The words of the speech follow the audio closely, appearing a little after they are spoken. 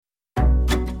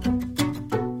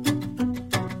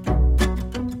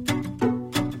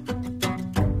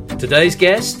Today's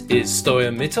guest is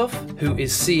Stoyan Mitov, who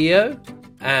is CEO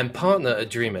and partner at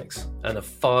Dreamix and a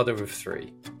father of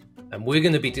three. And we're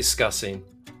going to be discussing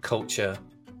culture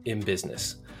in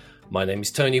business. My name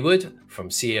is Tony Wood from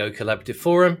CEO Collaborative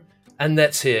Forum, and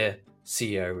let's hear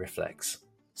CEO Reflects.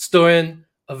 Stoyan,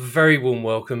 a very warm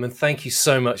welcome, and thank you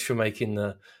so much for making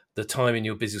the time in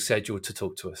your busy schedule to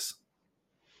talk to us.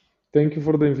 Thank you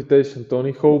for the invitation,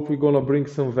 Tony. Hope we're going to bring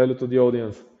some value to the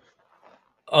audience.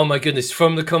 Oh my goodness,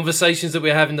 from the conversations that we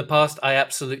have in the past, I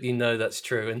absolutely know that's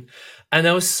true. And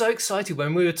I was so excited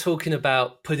when we were talking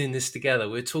about putting this together.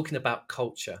 We were talking about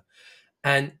culture.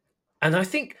 And I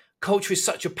think culture is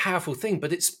such a powerful thing,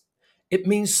 but it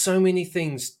means so many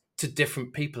things to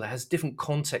different people. It has different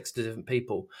contexts to different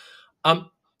people.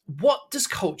 What does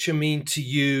culture mean to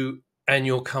you and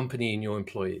your company and your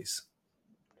employees?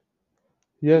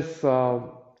 Yes,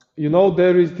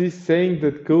 there is this saying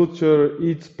that culture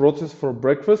eats process for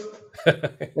breakfast.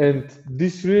 And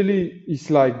this really is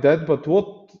like that. But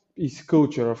what is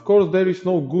culture? Of course, there is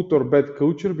no good or bad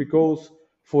culture because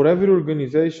for every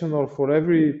organization or for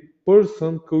every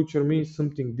person, culture means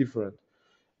something different.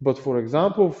 But for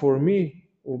example, for me,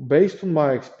 based on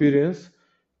my experience,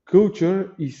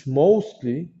 culture is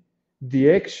mostly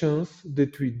the actions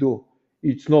that we do.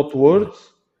 It's not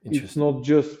words, it's not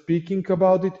just speaking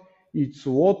about it, it's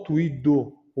what we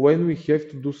do when we have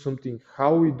to do something,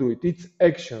 how we do it. It's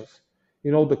actions.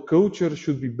 The culture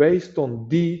should be based on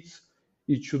deeds,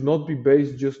 it should not be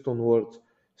based just on words.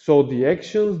 So the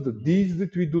actions, the deeds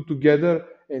that we do together,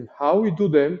 and how we do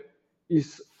them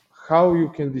is how you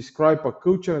can describe a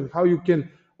culture and how you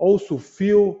can also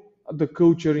feel the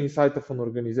culture inside of an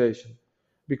organization.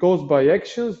 Because by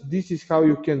actions, this is how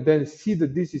you can then see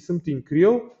that this is something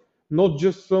real, not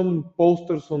just some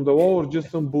posters on the wall or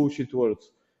just some bullshit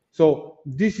words. So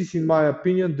this is, in my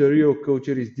opinion, the real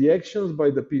culture is the actions by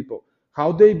the people,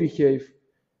 how they behave,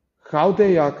 how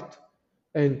they act,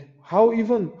 and how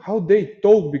they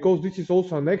talk, because this is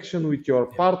also an action with your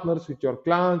partners, with your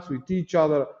clients, with each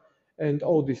other, and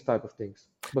all these type of things.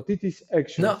 But it is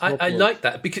action. No, I like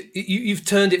that because you've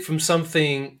turned it from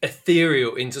something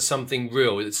ethereal into something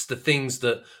real. It's the things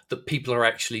that people are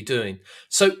actually doing.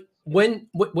 So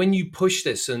when you push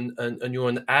this and you're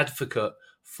an advocate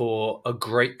for a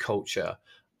great culture,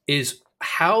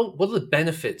 what are the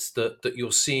benefits that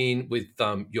you're seeing with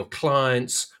your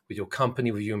clients, with your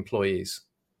company, with your employees?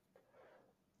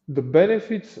 The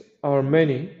benefits are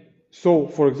many. So,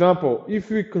 for example,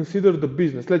 if we consider the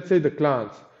business, let's say the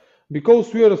clients,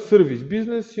 because we are a service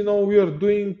business, we are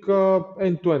doing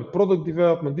end-to-end product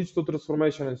development, digital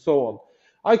transformation, and so on.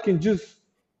 I can just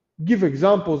give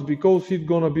examples because it's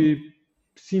gonna be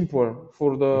simpler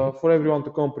for everyone to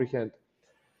comprehend.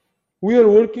 We are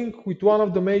working with one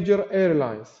of the major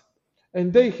airlines,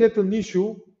 and they had an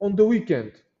issue on the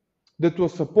weekend that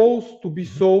was supposed to be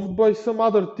solved by some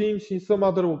other teams in some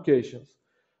other locations.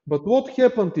 But what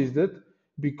happened is that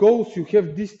because you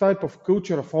have this type of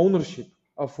culture of ownership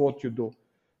of what you do,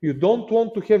 you don't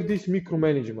want to have this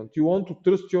micromanagement. You want to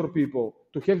trust your people,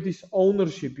 to have this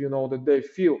ownership, that they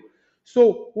feel.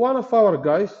 So one of our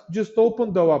guys just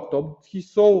opened the laptop. He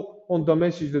saw on the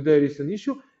message that there is an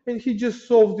issue, and he just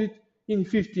solved it in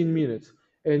 15 minutes.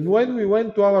 And when we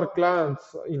went to our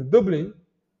clients in Dublin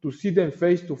to see them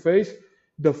face to face,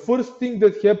 the first thing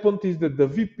that happened is that the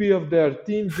VP of their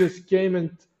team just came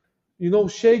and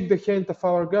shake the hand of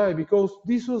our guy, because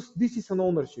this is an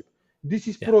ownership. This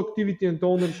is proactivity and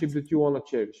ownership that you want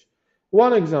to cherish.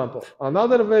 One example.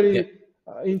 Another very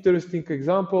interesting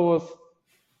example was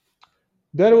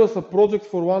there was a project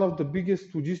for one of the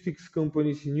biggest logistics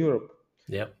companies in Europe.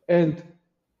 Yeah. And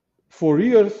for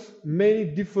years, many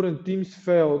different teams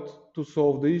failed to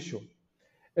solve the issue.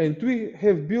 And we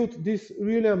have built this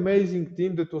really amazing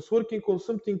team that was working on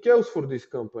something else for this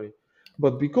company.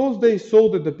 But because they saw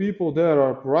that the people there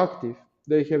are proactive,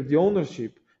 they have the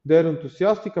ownership, they're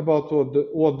enthusiastic about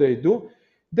what they do,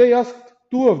 they asked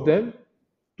two of them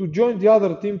to join the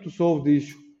other team to solve the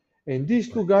issue. And these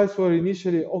two guys were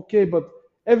initially, okay, but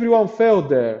everyone failed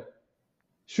there.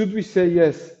 Should we say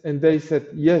yes? And they said,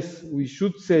 yes, we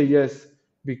should say yes,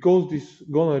 because this is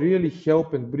going to really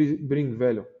help and bring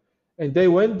value. And they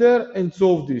went there and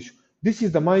solved the issue. This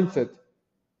is the mindset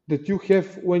that you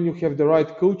have when you have the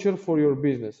right culture for your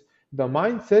business. The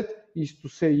mindset is to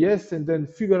say yes and then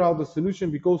figure out the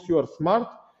solution, because you are smart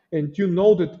and you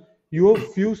know that you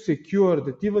feel secure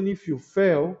that even if you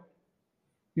fail,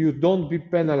 you don't be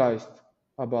penalized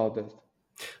about that.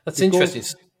 That's interesting.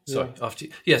 Sorry, after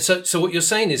you. Yeah, so what you're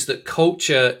saying is that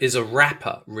culture is a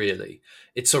wrapper, really.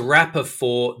 It's a wrapper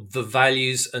for the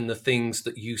values and the things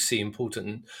that you see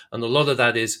important. And a lot of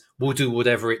that is we'll do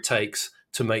whatever it takes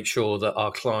to make sure that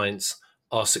our clients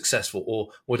are successful or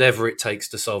whatever it takes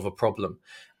to solve a problem.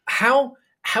 How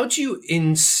do you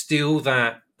instill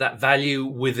that value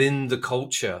within the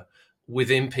culture,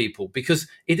 within people? Because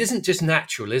it isn't just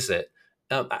natural, is it?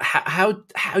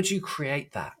 How do you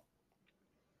create that?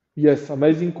 Yes,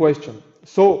 amazing question.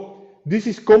 So this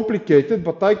is complicated,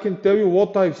 but I can tell you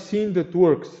what I've seen that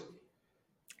works.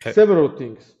 Okay. Several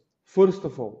things. First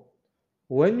of all,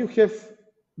 when you have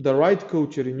the right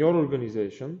culture in your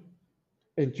organization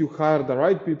and you hire the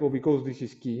right people, because this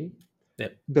is key, Yeah,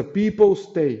 the people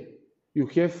stay. You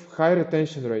have high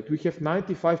retention rate. We have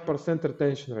 95%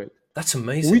 retention rate, that's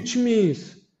amazing.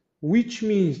 which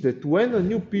means that when a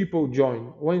new people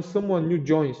join, when someone new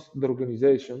joins the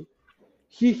organization,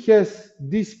 he has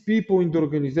these people in the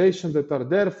organization that are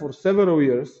there for several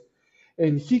years,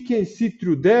 and he can see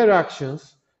through their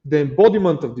actions the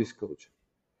embodiment of this culture.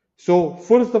 So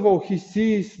first of all, he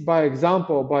sees by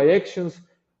example, by actions,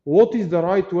 what is the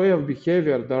right way of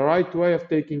behavior, the right way of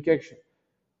taking action.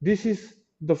 This is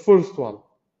the first one.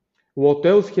 What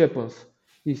else happens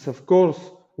is, of course,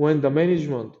 when the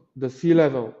management, the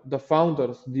C-level, the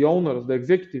founders, the owners, the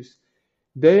executives,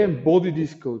 they embody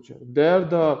this culture. They are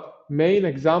the main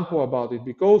example about it,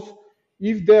 because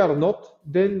if they are not,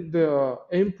 then the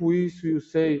employees will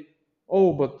say,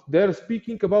 oh, but they're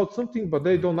speaking about something, but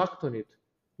they don't act on it,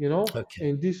 Okay.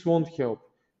 and this won't help,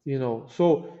 So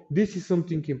this is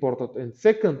something important. And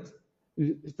second,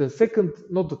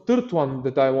 not the third one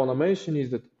that I want to mention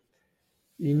is that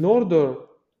in order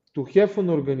to have an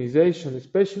organization,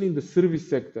 especially in the service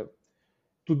sector,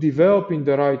 to develop in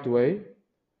the right way,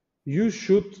 you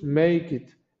should make it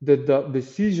that the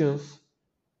decisions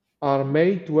are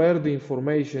made where the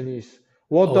information is.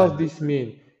 What Oh, I does like. this mean?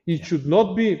 It Yeah. should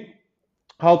not be,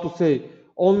 how to say,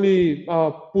 only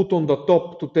put on the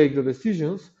top to take the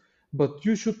decisions, but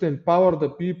you should empower the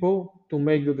people to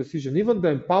make the decision. Even the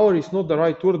empower is not the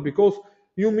right word, because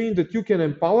you mean that you can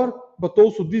empower but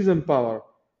also disempower.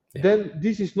 Yeah. Then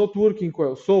this is not working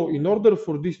well. So in order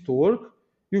for this to work,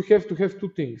 you have to have two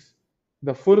things.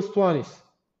 The first one is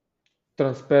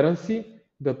transparency.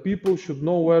 The people should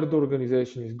know where the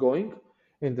organization is going.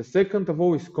 And the second of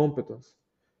all is competence.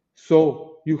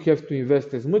 So you have to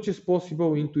invest as much as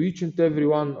possible into each and every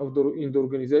one of the in the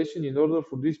organization in order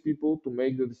for these people to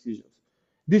make the decisions.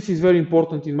 This is very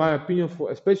important, in my opinion,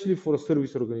 for especially for a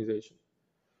service organization.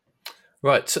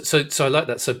 Right. So I like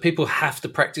that. So people have to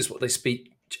practice what they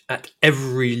speak at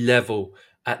every level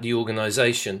at the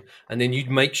organization. And then you'd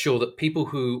make sure that people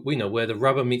who, we know, where the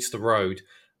rubber meets the road,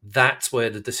 that's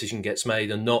where the decision gets made,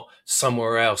 and not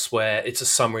somewhere else where it's a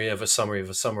summary of a summary of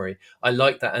a summary. I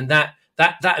like that. And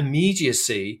that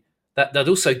immediacy, that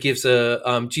also gives a,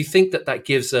 do you think that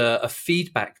gives a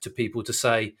feedback to people to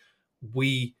say,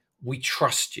 we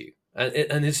trust you?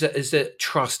 And is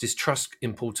trust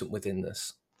important within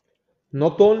this?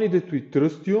 Not only that we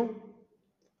trust you,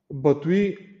 but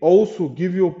we also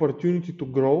give you opportunity to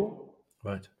grow,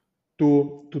 Right.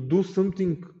 to do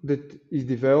something that is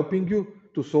developing you,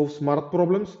 to solve smart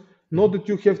problems. Not Mhm. that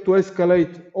you have to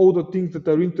escalate all the things that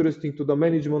are interesting to the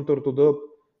management or to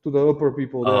the upper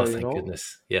people Oh, there. thank goodness.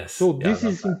 So Yes. Yeah, I this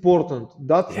love is that. important.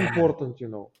 That's Yeah. important.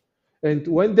 And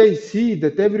when they see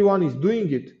that everyone is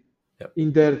doing it Yep.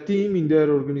 in their team, in their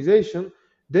organization,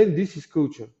 then this is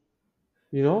culture.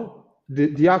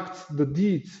 The acts, the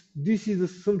deeds. This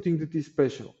is something that is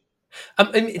special.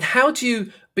 I mean, how do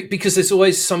you? Because there's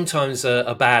always sometimes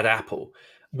a bad apple.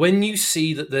 When you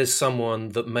see that there's someone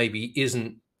that maybe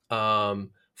isn't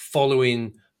following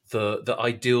the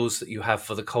ideals that you have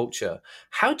for the culture,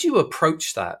 how do you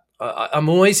approach that? I'm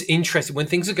always interested when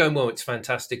things are going well. It's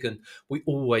fantastic, and we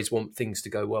always want things to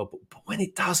go well. But when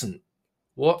it doesn't,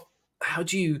 what? How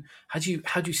do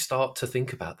you start to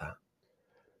think about that?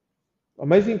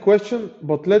 Amazing question,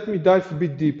 but let me dive a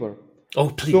bit deeper. Oh,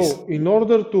 please. So, in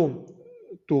order to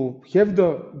have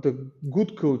the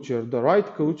good culture, the right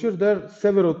culture, there are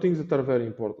several things that are very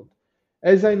important.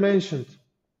 As I mentioned,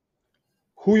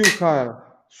 who you hire,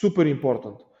 super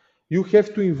important. You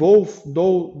have to involve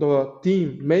the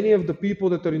team, many of the people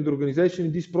that are in the organization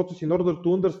in this process, in order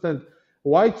to understand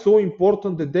why it's so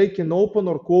important that they can open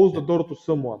or close the Yeah. door to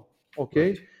someone. Right.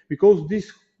 Okay, because this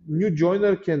new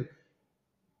joiner can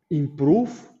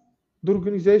improve the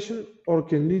organization or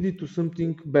can lead it to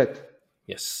something bad.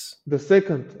 Yes. The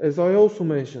second, as I also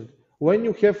mentioned, when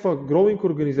you have a growing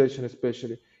organization,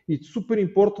 especially, it's super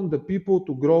important that people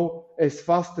to grow as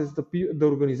fast as the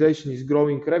organization is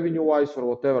growing revenue wise or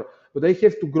whatever, but they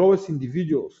have to grow as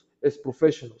individuals, as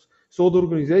professionals. So the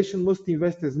organization must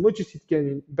invest as much as it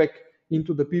can back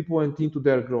into the people and into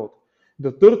their growth.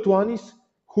 The third one is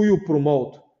who you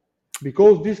promote.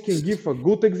 because this can give a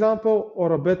good example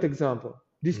or a bad example.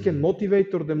 This can Mm.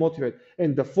 motivate or demotivate.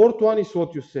 And the fourth one is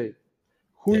what you say,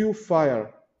 who Yeah. you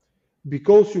fire,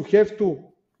 because you have to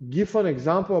give an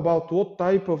example about what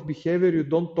type of behavior you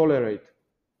don't tolerate.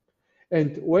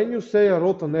 And when you say a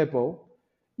rotten apple,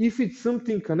 if it's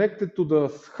something connected to the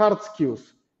hard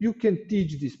skills, you can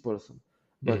teach this person.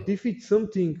 But Mm. if it's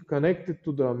something connected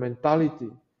to the mentality,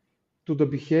 to the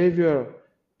behavior,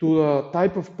 to the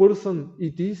type of person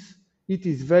it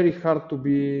is very hard to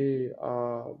be,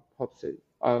 how to say,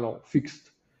 I don't know,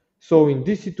 fixed. So in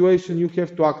this situation, you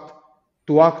have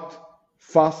to act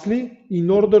fastly in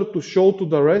order to show to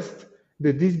the rest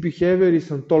that this behavior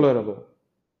is intolerable.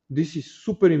 This is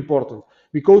super important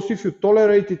because if you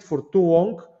tolerate it for too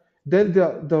long, then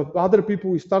the other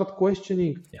people will start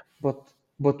questioning. Yeah.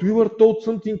 But we were taught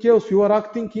something else. You are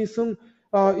acting in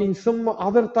some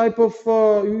other type of.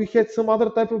 We had some other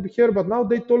type of behavior, but now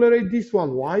they tolerate this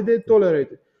one. Why they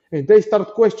tolerate it? And they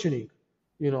start questioning.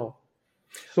 You know.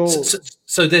 So, so, So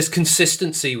so there's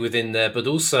consistency within there, but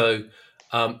also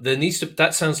there needs to.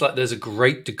 That sounds like there's a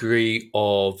great degree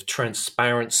of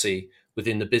transparency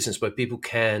within the business where people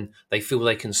they feel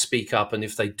they can speak up, and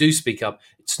if they do speak up,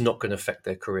 it's not going to affect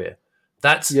their career.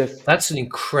 That's yes, that's an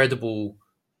incredible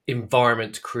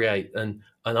environment to create, and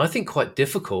I think quite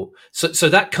difficult. So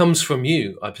that comes from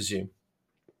you, I presume,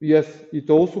 yes, it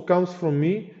also comes from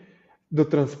me. The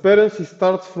transparency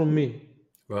starts from me.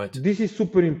 right? This is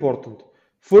super important.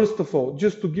 First of all,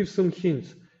 just to give some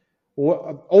hints.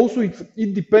 Also,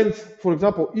 it depends. For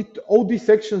example, all these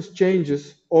actions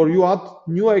changes or you add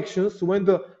new actions when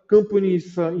the company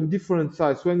is in different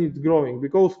size, when it's growing.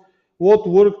 Because what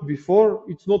worked before,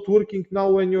 it's not working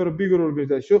now when you're a bigger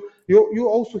organization. You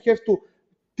also have to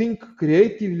think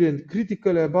creatively and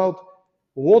critically about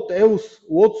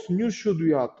what's new should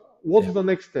we add, what's Yeah, the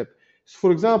next step. So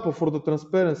for example, for the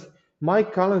transparency, my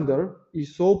calendar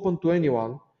is open to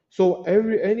anyone, so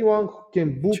anyone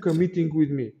can book a interesting. meeting with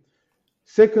me.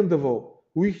 Second of all,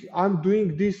 I'm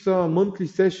doing these monthly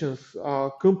sessions,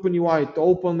 company-wide,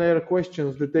 open-air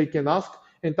questions that they can ask,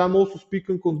 and I'm also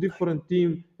speaking on different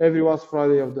team every last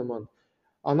Friday of the month.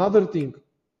 Another thing,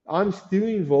 I'm still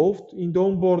involved in the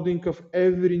onboarding of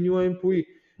every new employee.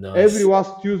 Every Nice.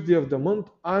 last Tuesday of the month,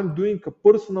 I'm doing a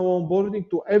personal onboarding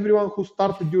to everyone who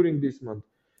started during this month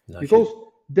Like because it.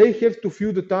 they have to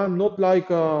feel the time, not like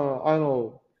I don't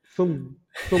know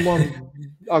someone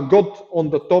a god on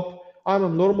the top. I'm a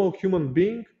normal human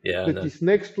being Yeah, I that know. is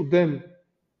next to them.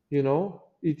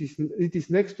 It is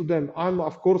next to them. I'm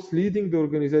of course leading the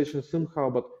organization somehow,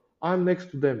 but I'm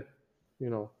next to them. You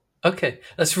know. Okay,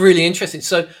 that's really interesting.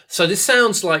 So this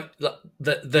sounds like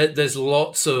there's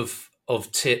lots of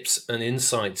tips and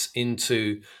insights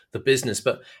into the business,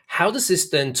 but how does this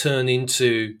then turn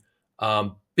into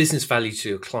business value to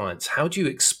your clients? How do you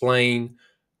explain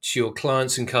to your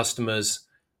clients and customers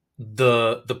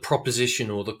the proposition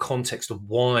or the context of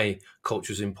why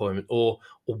culture is employment or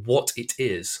what it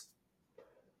is?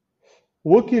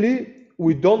 Luckily,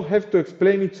 we don't have to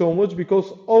explain it so much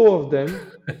because all of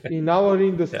them in our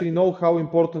Yeah, industry know how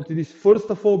important it is. First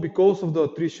of all, because of the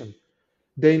attrition.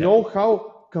 They yeah, know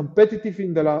how competitive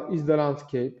is the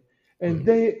landscape, and mm,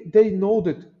 they know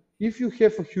that if you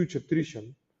have a huge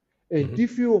attrition, and hmm,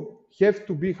 if you have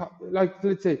to be like,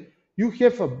 let's say you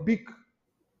have a big,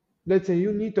 let's say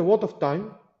you need a lot of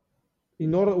time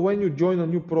in order when you join a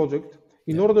new project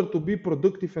in yeah, order to be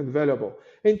productive and valuable.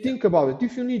 And yeah, think about it,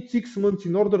 if you need 6 months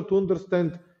in order to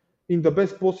understand in the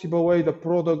best possible way the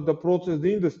product, the process,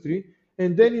 the industry,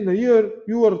 and then in a year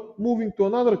you are moving to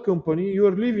another company, you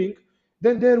are leaving,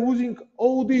 then they're losing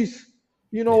all this,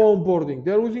 yeah, onboarding,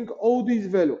 they're losing all this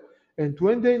value. And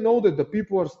when they know that the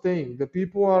people are staying, the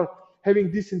people are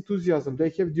having this enthusiasm, they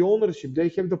have the ownership, they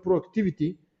have the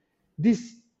proactivity,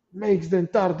 this makes the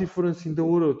entire difference in the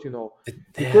world, yeah.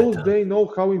 It because does. they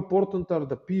know how important are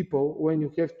the people when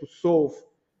you have to solve,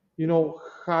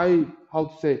 high, how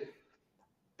to say,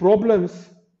 problems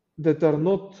that are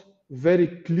not very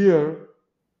clear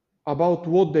about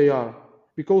what they are.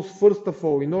 Because first of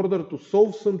all, in order to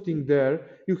solve something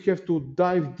there, you have to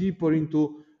dive deeper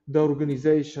into the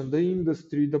organization, the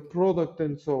industry, the product,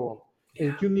 and so on. Yeah.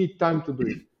 And you need time to do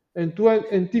it. And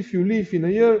if you leave in a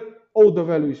year, all the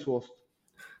value is lost.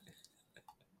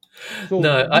 No, So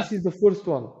this is the first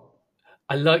one.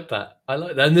 I like that. I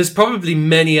like that. And there's probably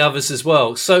many others as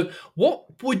well. So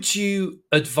what would you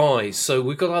advise? So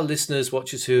we've got our listeners,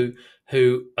 watchers who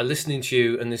are listening to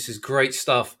you, and this is great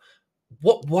stuff.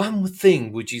 What one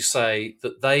thing would you say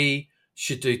that they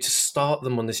should do to start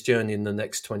them on this journey in the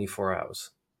next 24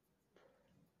 hours?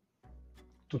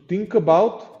 To think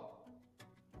about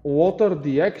what are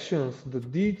the actions, the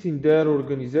deeds in their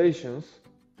organizations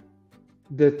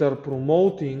that are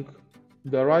promoting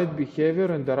the right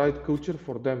behavior and the right culture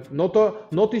for them.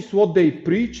 Not is what they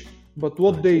preach, but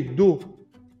what they do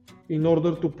in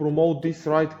order to promote this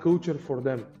right culture for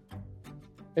them.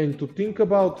 And to think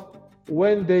about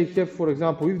when they have, for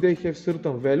example, if they have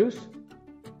certain values,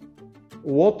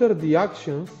 what are the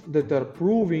actions that are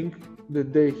proving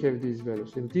that they have these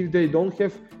values? And if they don't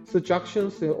have such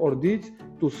actions or deeds,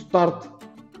 to start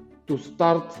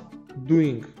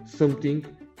doing something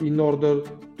in order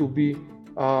to be,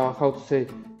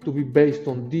 to be based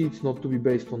on deeds, not to be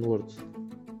based on words.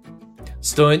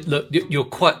 Stoyan, look, you're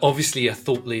quite obviously a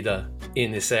thought leader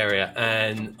in this area,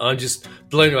 and I'm just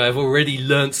blown away. I've already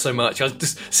learned so much. I was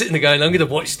just sitting there going, I'm going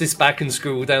to watch this back and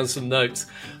scribble down some notes.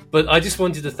 But I just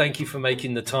wanted to thank you for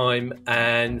making the time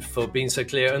and for being so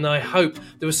clear. And I hope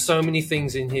there were so many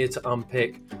things in here to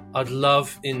unpick. I'd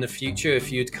love in the future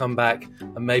if you'd come back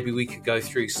and maybe we could go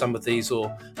through some of these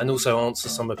and also answer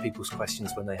some of people's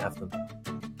questions when they have them.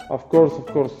 Of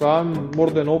course. I'm more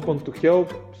than open to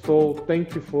help. So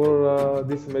thank you for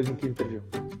this amazing interview.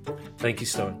 Thank you,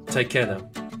 Stoyan. Take care now.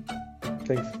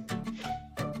 Thanks.